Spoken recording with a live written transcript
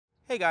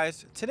Hey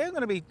guys, today I'm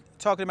going to be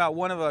talking about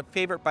one of our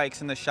favorite bikes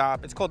in the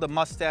shop. It's called the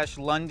Moustache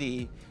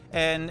Lundi,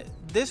 and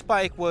this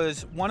bike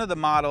was one of the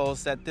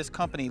models that this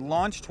company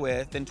launched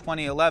with in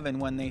 2011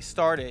 when they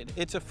started.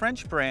 It's a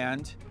French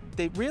brand.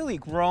 They've really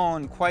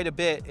grown quite a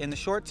bit in the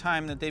short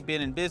time that they've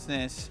been in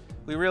business.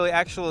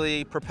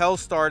 Propel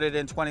started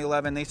in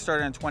 2011, they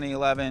started in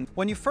 2011.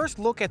 When you first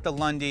look at the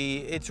Lundi,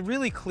 it's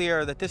really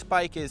clear that this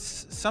bike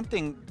is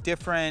something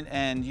different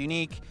and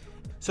unique.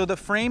 So the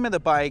frame of the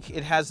bike,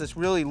 it has this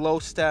really low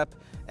step,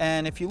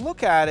 and if you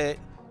look at it,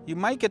 you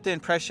might get the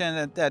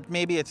impression that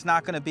maybe it's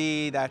not going to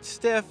be that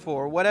stiff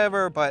or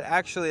whatever, but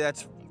actually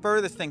that's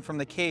furthest thing from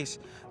the case.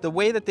 The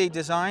way that they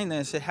designed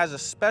this, it has a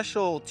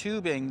special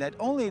tubing that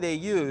only they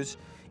use.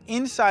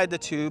 Inside the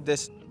tube,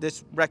 this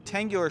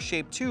rectangular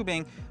shaped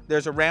tubing,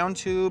 there's a round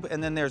tube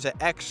and then there's an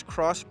X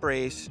cross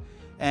brace,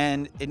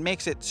 and it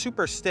makes it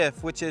super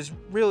stiff, which is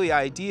really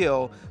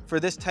ideal for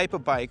this type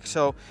of bike.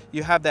 So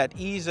you have that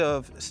ease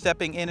of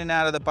stepping in and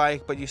out of the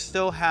bike, but you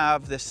still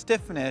have the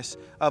stiffness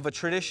of a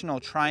traditional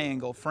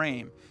triangle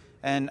frame.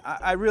 And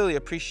I really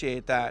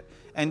appreciate that.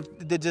 And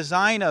the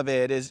design of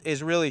it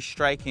is really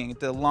striking.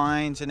 The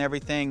lines and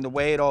everything, the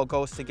way it all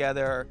goes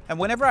together. And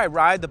whenever I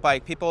ride the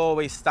bike, people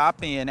always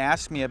stop me and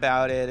ask me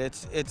about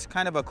it. It's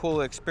kind of a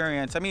cool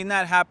experience. I mean,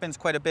 that happens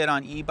quite a bit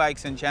on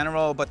e-bikes in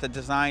general, but the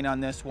design on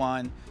this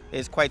one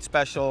is quite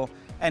special.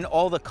 And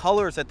all the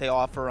colors that they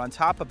offer on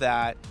top of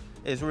that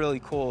is really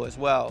cool as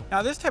well.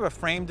 Now, this type of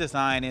frame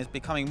design is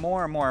becoming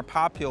more and more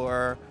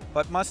popular,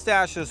 but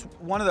Moustache is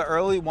one of the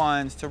early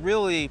ones to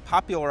really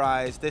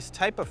popularize this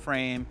type of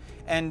frame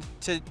and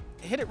to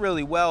hit it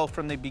really well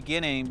from the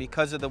beginning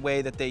because of the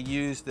way that they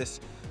use this,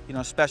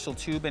 special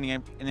tubing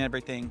and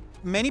everything.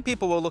 Many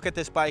people will look at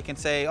this bike and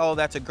say, oh,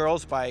 that's a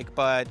girl's bike,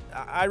 but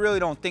I really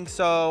don't think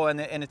so,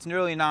 and it's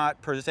really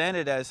not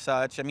presented as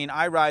such. I mean,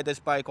 I ride this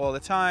bike all the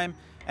time,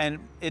 and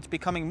it's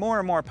becoming more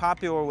and more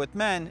popular with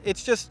men.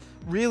 It's just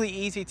really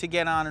easy to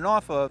get on and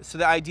off of. So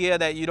the idea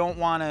that you don't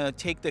want to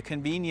take the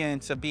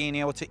convenience of being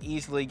able to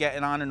easily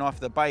get on and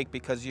off the bike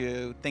because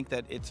you think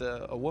that it's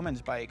a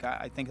woman's bike,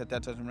 I think that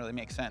doesn't really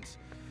make sense.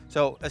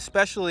 So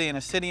especially in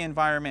a city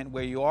environment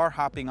where you are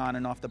hopping on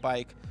and off the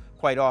bike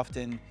quite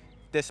often,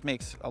 this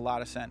makes a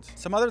lot of sense.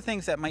 Some other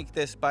things that make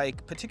this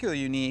bike particularly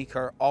unique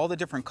are all the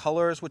different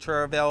colors which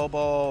are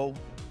available.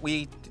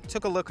 We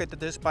took a look at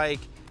this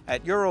bike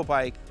at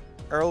Eurobike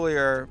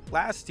earlier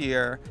last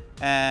year,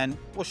 and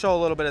we'll show a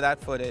little bit of that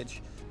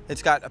footage.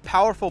 It's got a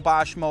powerful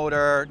Bosch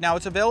motor. Now,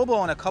 it's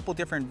available in a couple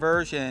different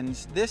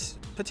versions. This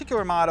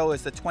particular model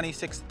is the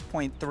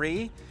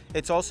 26.3.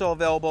 It's also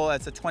available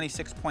as the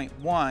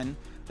 26.1.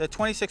 The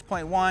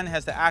 26.1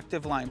 has the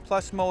Active Line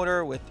Plus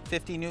motor with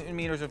 50 Newton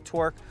meters of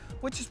torque,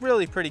 which is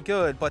really pretty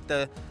good, but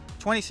the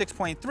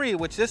 26.3,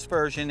 which this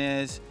version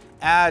is,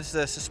 adds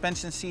the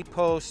suspension seat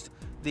post,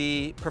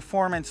 the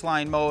Performance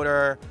Line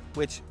motor,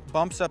 which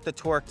bumps up the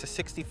torque to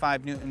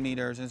 65 Newton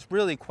meters. It's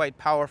really quite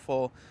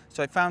powerful.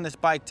 So I found this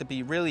bike to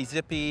be really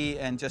zippy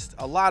and just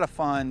a lot of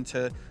fun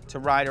to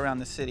ride around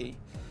the city.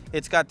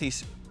 It's got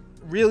these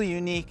really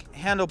unique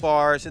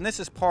handlebars, and this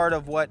is part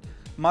of what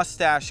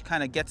Moustache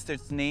kind of gets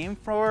its name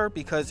for,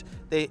 because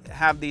they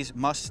have these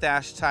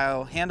mustache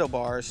style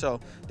handlebars. So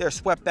they're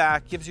swept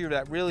back, gives you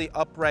that really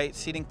upright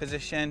seating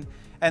position.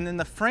 And then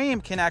the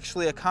frame can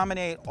actually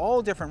accommodate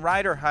all different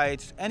rider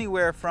heights,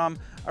 anywhere from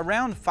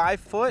around 5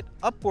 foot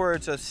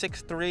upwards of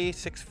 6'3",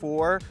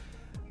 6'4",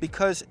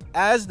 because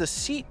as the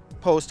seat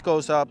post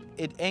goes up,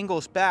 it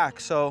angles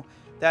back. So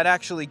that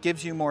actually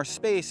gives you more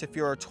space if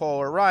you're a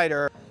taller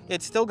rider.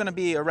 It's still going to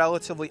be a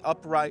relatively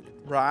upright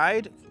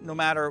ride, no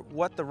matter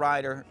what the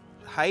rider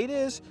height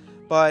is,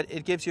 but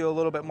it gives you a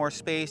little bit more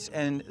space.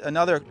 And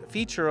another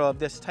feature of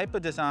this type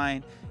of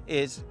design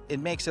is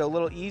it makes it a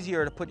little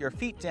easier to put your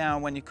feet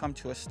down when you come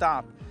to a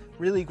stop.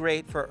 Really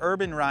great for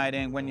urban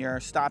riding when you're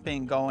stopping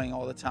and going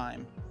all the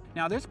time.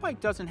 Now, this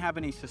bike doesn't have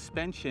any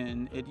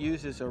suspension. It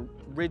uses a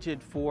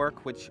rigid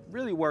fork, which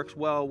really works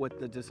well with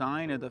the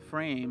design of the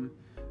frame,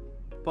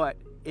 but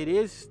it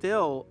is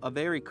still a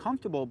very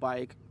comfortable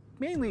bike,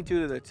 mainly due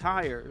to the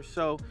tires.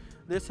 So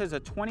this has a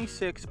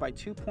 26 by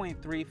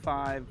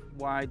 2.35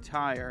 wide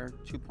tire,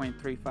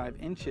 2.35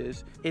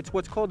 inches. It's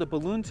what's called a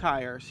balloon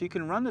tire, so you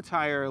can run the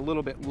tire a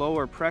little bit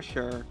lower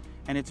pressure,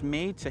 and it's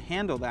made to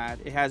handle that.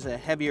 It has a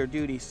heavier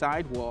duty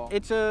sidewall.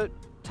 It's a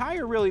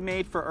tire really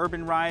made for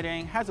urban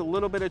riding, has a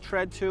little bit of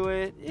tread to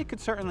it. It could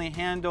certainly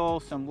handle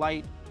some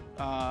light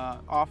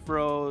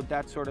off-road,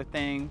 that sort of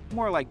thing,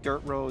 more like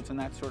dirt roads and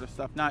that sort of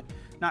stuff, not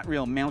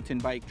real mountain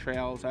bike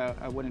trails.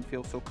 I wouldn't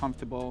feel so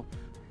comfortable.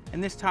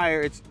 And this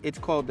tire, it's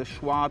called the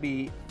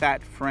Schwabe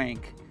Fat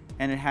Frank,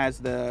 and it has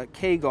the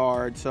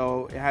K-guard,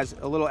 so it has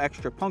a little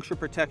extra puncture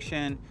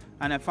protection,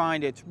 and I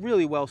find it's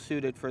really well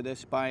suited for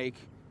this bike,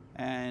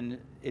 and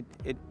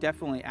it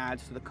definitely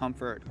adds to the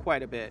comfort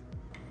quite a bit.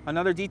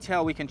 Another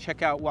detail we can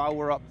check out while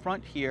we're up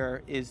front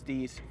here is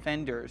these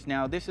fenders.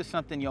 Now, this is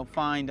something you'll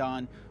find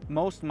on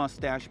most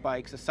Moustache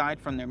bikes aside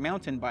from their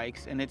mountain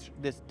bikes, and it's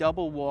this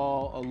double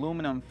wall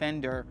aluminum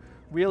fender,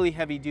 really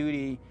heavy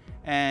duty,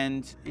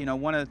 And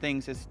one of the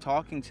things is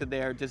talking to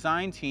their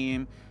design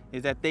team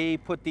is that they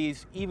put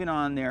these even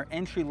on their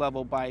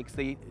entry-level bikes.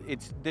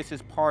 This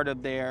is part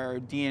of their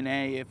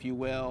DNA, if you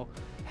will,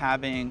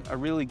 having a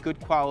really good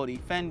quality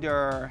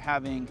fender,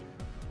 having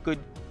good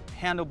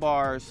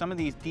handlebars, some of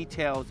these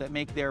details that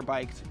make their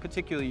bikes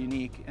particularly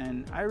unique,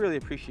 and I really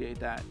appreciate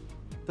that.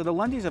 So the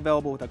Lundi's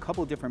available with a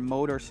couple different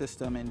motor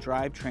system and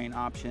drivetrain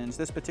options.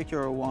 This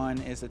particular one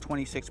is a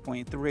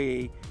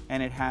 26.3,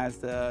 and it has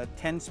the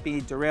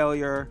 10-speed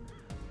derailleur.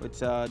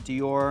 It's a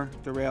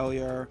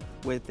Derailleur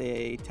with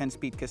a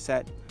 10-speed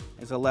cassette.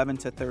 It's 11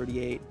 to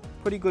 38.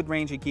 Pretty good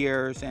range of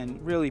gears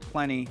and really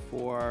plenty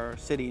for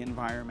city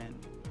environment.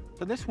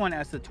 So this one,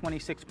 as the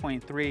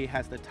 26.3,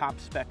 has the top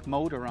spec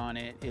motor on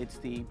it. It's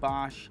the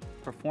Bosch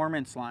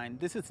Performance line.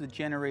 This is the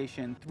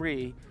Generation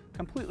 3,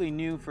 completely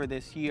new for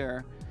this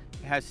year.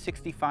 It has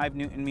 65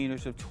 Newton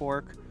meters of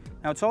torque.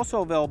 Now it's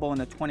also available in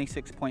the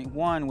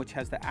 26.1, which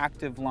has the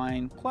Active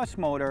Line Plus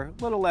motor,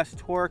 a little less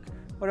torque,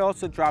 but it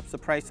also drops the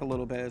price a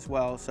little bit as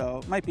well. So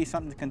it might be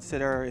something to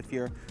consider if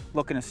you're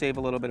looking to save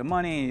a little bit of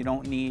money and you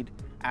don't need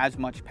as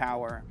much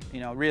power.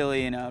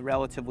 Really in a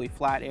relatively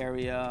flat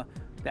area,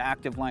 the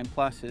Active Line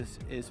Plus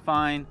is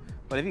fine,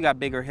 but if you got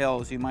bigger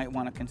hills, you might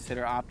want to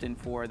consider opting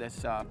for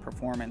this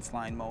Performance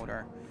line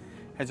motor.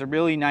 It has a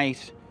really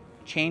nice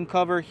chain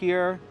cover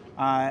here.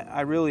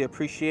 I really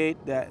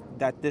appreciate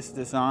that this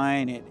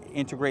design, it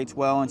integrates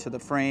well into the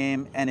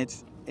frame, and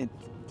it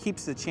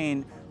keeps the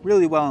chain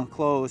really well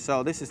enclosed.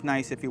 So this is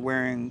nice if you're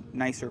wearing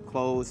nicer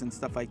clothes and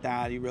stuff like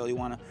that. You really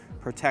want to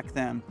protect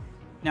them.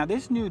 Now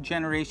this new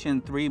Generation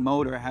 3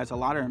 motor has a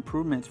lot of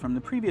improvements from the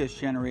previous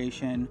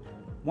generation.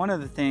 One of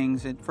the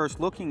things, at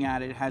first looking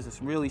at it, has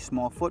this really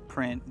small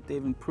footprint.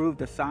 They've improved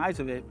the size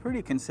of it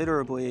pretty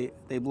considerably.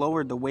 They've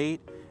lowered the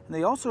weight, and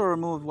they also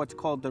removed what's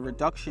called the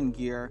reduction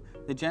gear.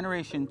 The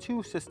Generation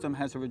 2 system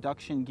has a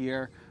reduction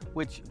gear,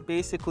 which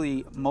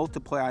basically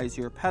multiplies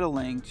your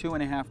pedaling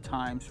 2.5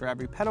 times for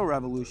every pedal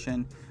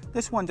revolution.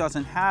 This one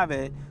doesn't have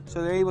it,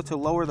 so they're able to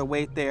lower the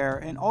weight there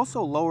and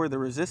also lower the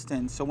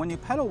resistance. So when you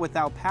pedal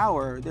without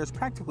power, there's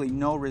practically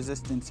no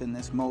resistance in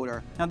this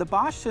motor. Now the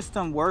Bosch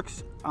system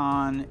works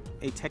on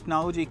a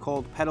technology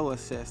called pedal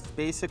assist.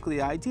 Basically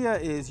the idea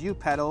is you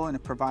pedal and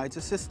it provides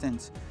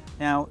assistance.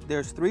 Now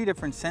there's 3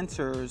 different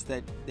sensors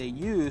that they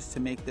use to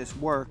make this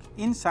work.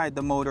 Inside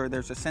the motor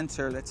there's a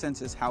sensor that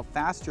senses how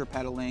fast you're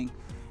pedaling,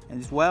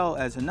 as well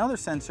as another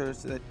sensor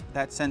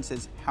that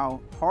senses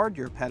how hard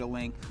you're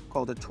pedaling,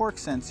 called a torque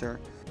sensor.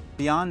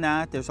 Beyond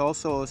that, there's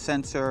also a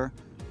sensor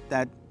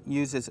that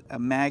uses a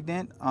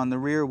magnet on the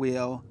rear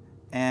wheel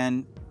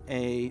and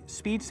a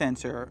speed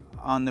sensor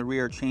on the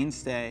rear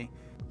chainstay.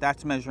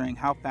 That's measuring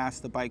how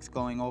fast the bike's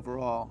going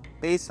overall.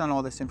 Based on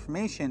all this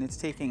information, it's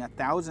taking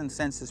 1,000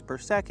 senses per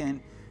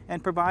second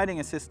and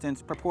providing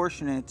assistance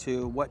proportionate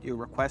to what you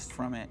request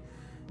from it.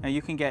 Now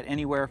you can get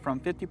anywhere from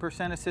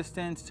 50%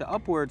 assistance to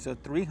upwards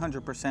of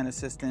 300%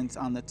 assistance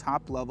on the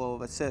top level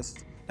of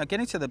assist. Now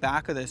getting to the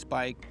back of this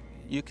bike,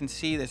 you can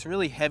see this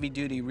really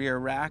heavy-duty rear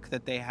rack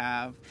that they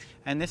have,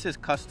 and this is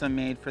custom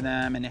made for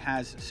them, and it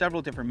has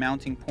several different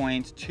mounting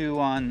points, 2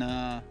 on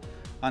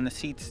the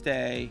seat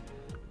stay,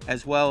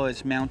 as well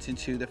as mounted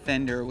to the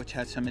fender, which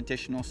has some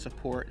additional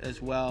support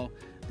as well.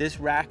 This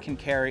rack can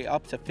carry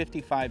up to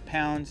 55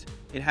 pounds.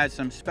 It has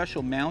some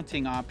special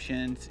mounting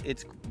options.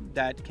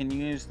 That can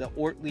use the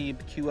Ortlieb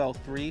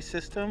QL3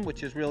 system,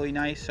 which is really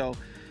nice. So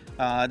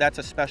that's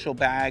a special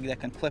bag that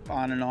can clip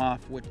on and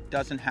off, which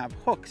doesn't have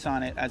hooks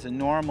on it as a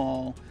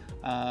normal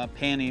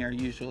pannier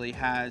usually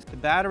has. The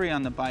battery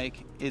on the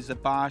bike is a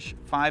Bosch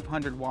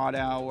 500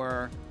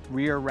 watt-hour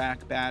rear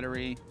rack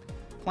battery.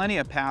 Plenty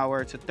of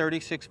power. It's a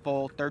 36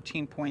 volt,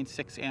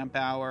 13.6 amp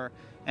hour.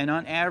 And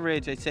on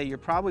average, I'd say you're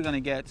probably going to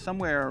get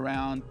somewhere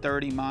around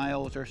 30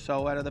 miles or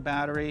so out of the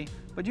battery,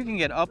 but you can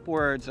get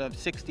upwards of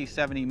 60,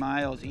 70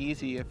 miles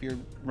easy if you're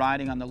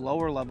riding on the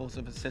lower levels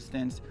of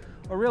assistance,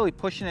 or really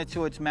pushing it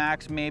to its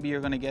max. Maybe you're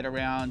going to get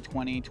around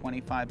 20,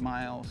 25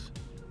 miles.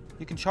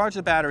 You can charge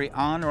the battery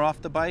on or off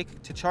the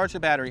bike. To charge the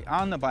battery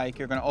on the bike,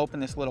 you're going to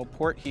open this little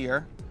port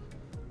here,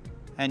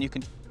 and you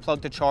can plug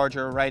the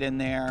charger right in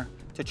there.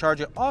 To charge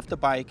it off the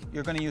bike,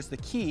 you're going to use the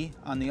key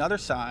on the other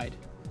side,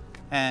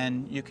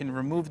 and you can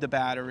remove the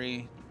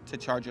battery to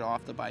charge it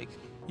off the bike.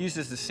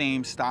 Uses the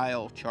same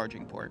style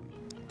charging port.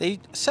 They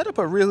set up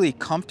a really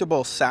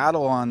comfortable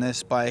saddle on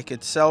this bike.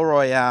 It's Selle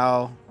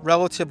Royale,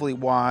 relatively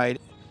wide.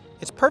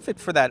 It's perfect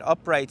for that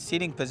upright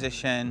seating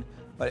position,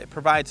 but it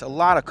provides a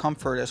lot of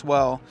comfort as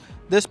well.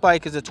 This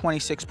bike is a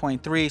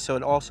 26.3, so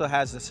it also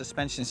has the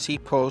suspension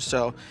seat post,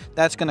 so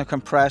that's going to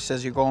compress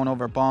as you're going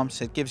over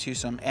bumps. It gives you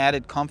some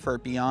added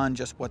comfort beyond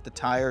just what the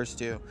tires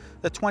do.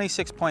 The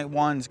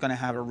 26.1 is going to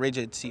have a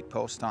rigid seat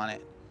post on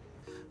it.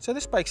 So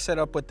this bike's set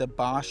up with the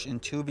Bosch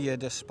Intuvia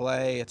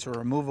display. It's a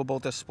removable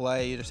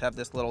display. You just have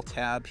this little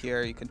tab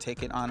here. You can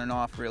take it on and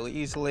off really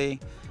easily.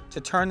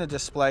 To turn the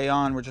display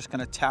on, we're just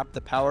going to tap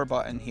the power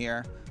button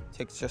here.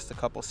 Takes just a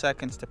couple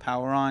seconds to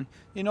power on.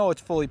 You know it's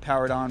fully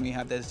powered on. We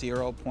have the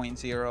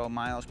 0.0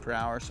 miles per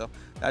hour, so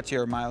that's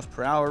your miles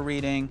per hour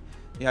reading.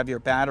 You have your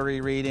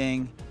battery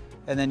reading.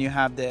 And then you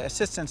have the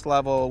assistance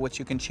level, which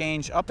you can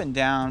change up and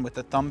down with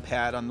the thumb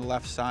pad on the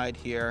left side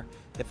here.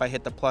 If I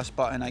hit the plus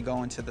button, I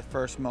go into the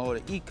first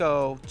mode,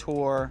 Eco,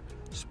 Tour,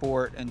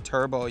 Sport, and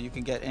Turbo. You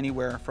can get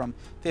anywhere from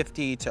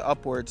 50 to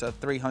upwards of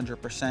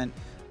 300%.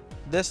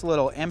 This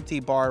little empty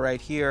bar right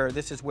here,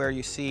 this is where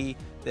you see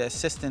the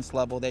assistance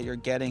level that you're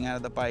getting out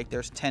of the bike.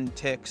 There's 10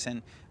 ticks,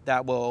 and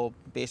that will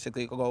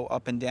basically go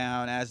up and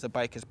down as the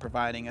bike is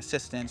providing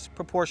assistance,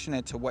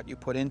 proportionate to what you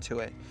put into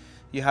it.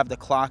 You have the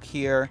clock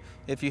here.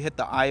 If you hit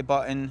the I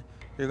button,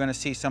 you're going to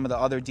see some of the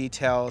other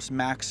details: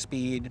 max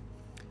speed,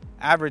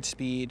 average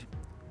speed,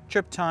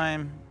 trip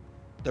time,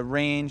 the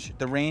range.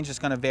 The range is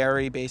going to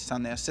vary based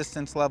on the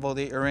assistance level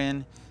that you're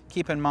in.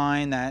 Keep in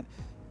mind that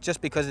just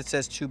because it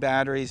says 2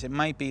 batteries, it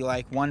might be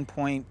like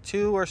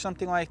 1.2 or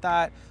something like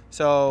that.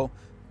 So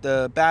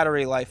the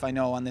battery life, I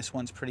know on this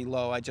one's pretty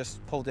low. I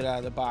just pulled it out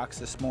of the box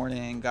this morning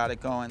and got it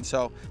going.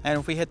 So, and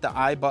if we hit the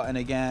I button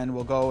again,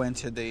 we'll go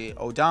into the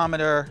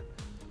odometer,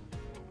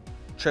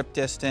 trip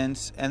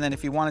distance, and then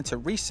if you wanted to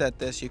reset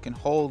this, you can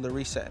hold the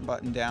reset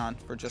button down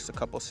for just a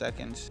couple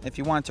seconds. If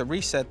you wanted to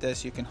reset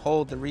this, you can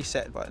hold the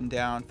reset button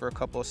down for a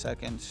couple of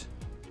seconds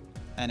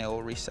and it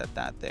will reset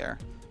that there.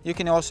 You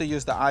can also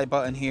use the I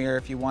button here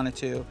if you wanted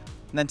to. And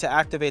then to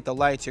activate the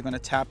lights, you're going to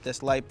tap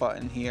this light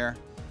button here.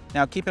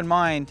 Now keep in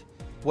mind,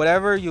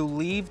 whatever you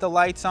leave the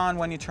lights on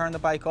when you turn the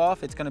bike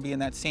off, it's going to be in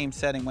that same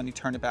setting when you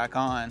turn it back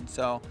on.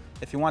 So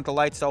if you want the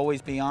lights to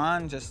always be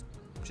on, just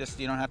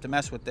you don't have to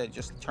mess with it.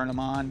 Just turn them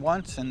on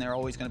once and they're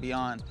always going to be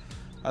on.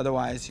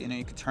 Otherwise, you know,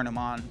 you can turn them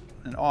on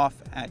and off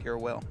at your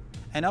will.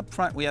 And up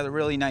front, we have the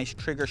really nice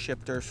trigger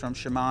shifters from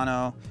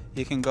Shimano.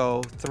 You can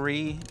go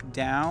 3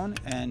 down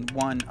and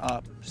 1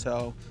 up.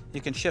 So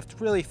you can shift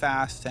really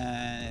fast,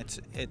 and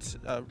it's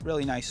a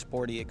really nice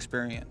sporty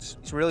experience.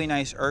 It's really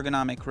nice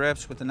ergonomic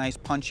grips with a nice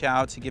punch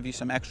out to give you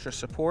some extra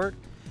support,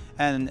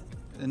 and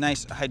the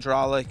nice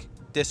hydraulic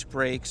disc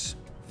brakes,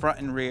 front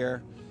and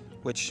rear,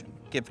 which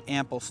give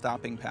ample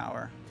stopping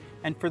power.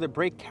 And for the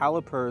brake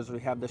calipers, we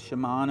have the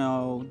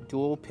Shimano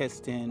dual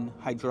piston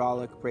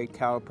hydraulic brake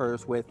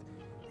calipers with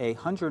a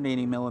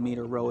 180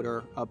 millimeter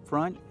rotor up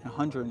front and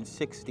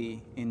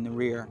 160 in the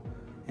rear.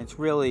 And it's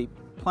really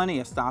plenty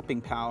of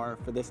stopping power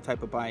for this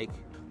type of bike.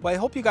 Well, I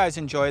hope you guys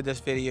enjoyed this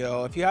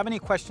video. If you have any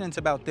questions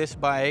about this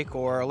bike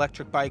or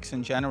electric bikes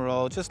in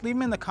general, just leave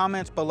them in the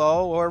comments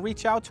below or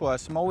reach out to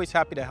us. I'm always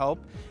happy to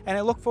help, and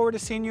I look forward to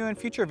seeing you in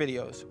future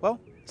videos. Well,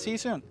 see you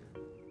soon.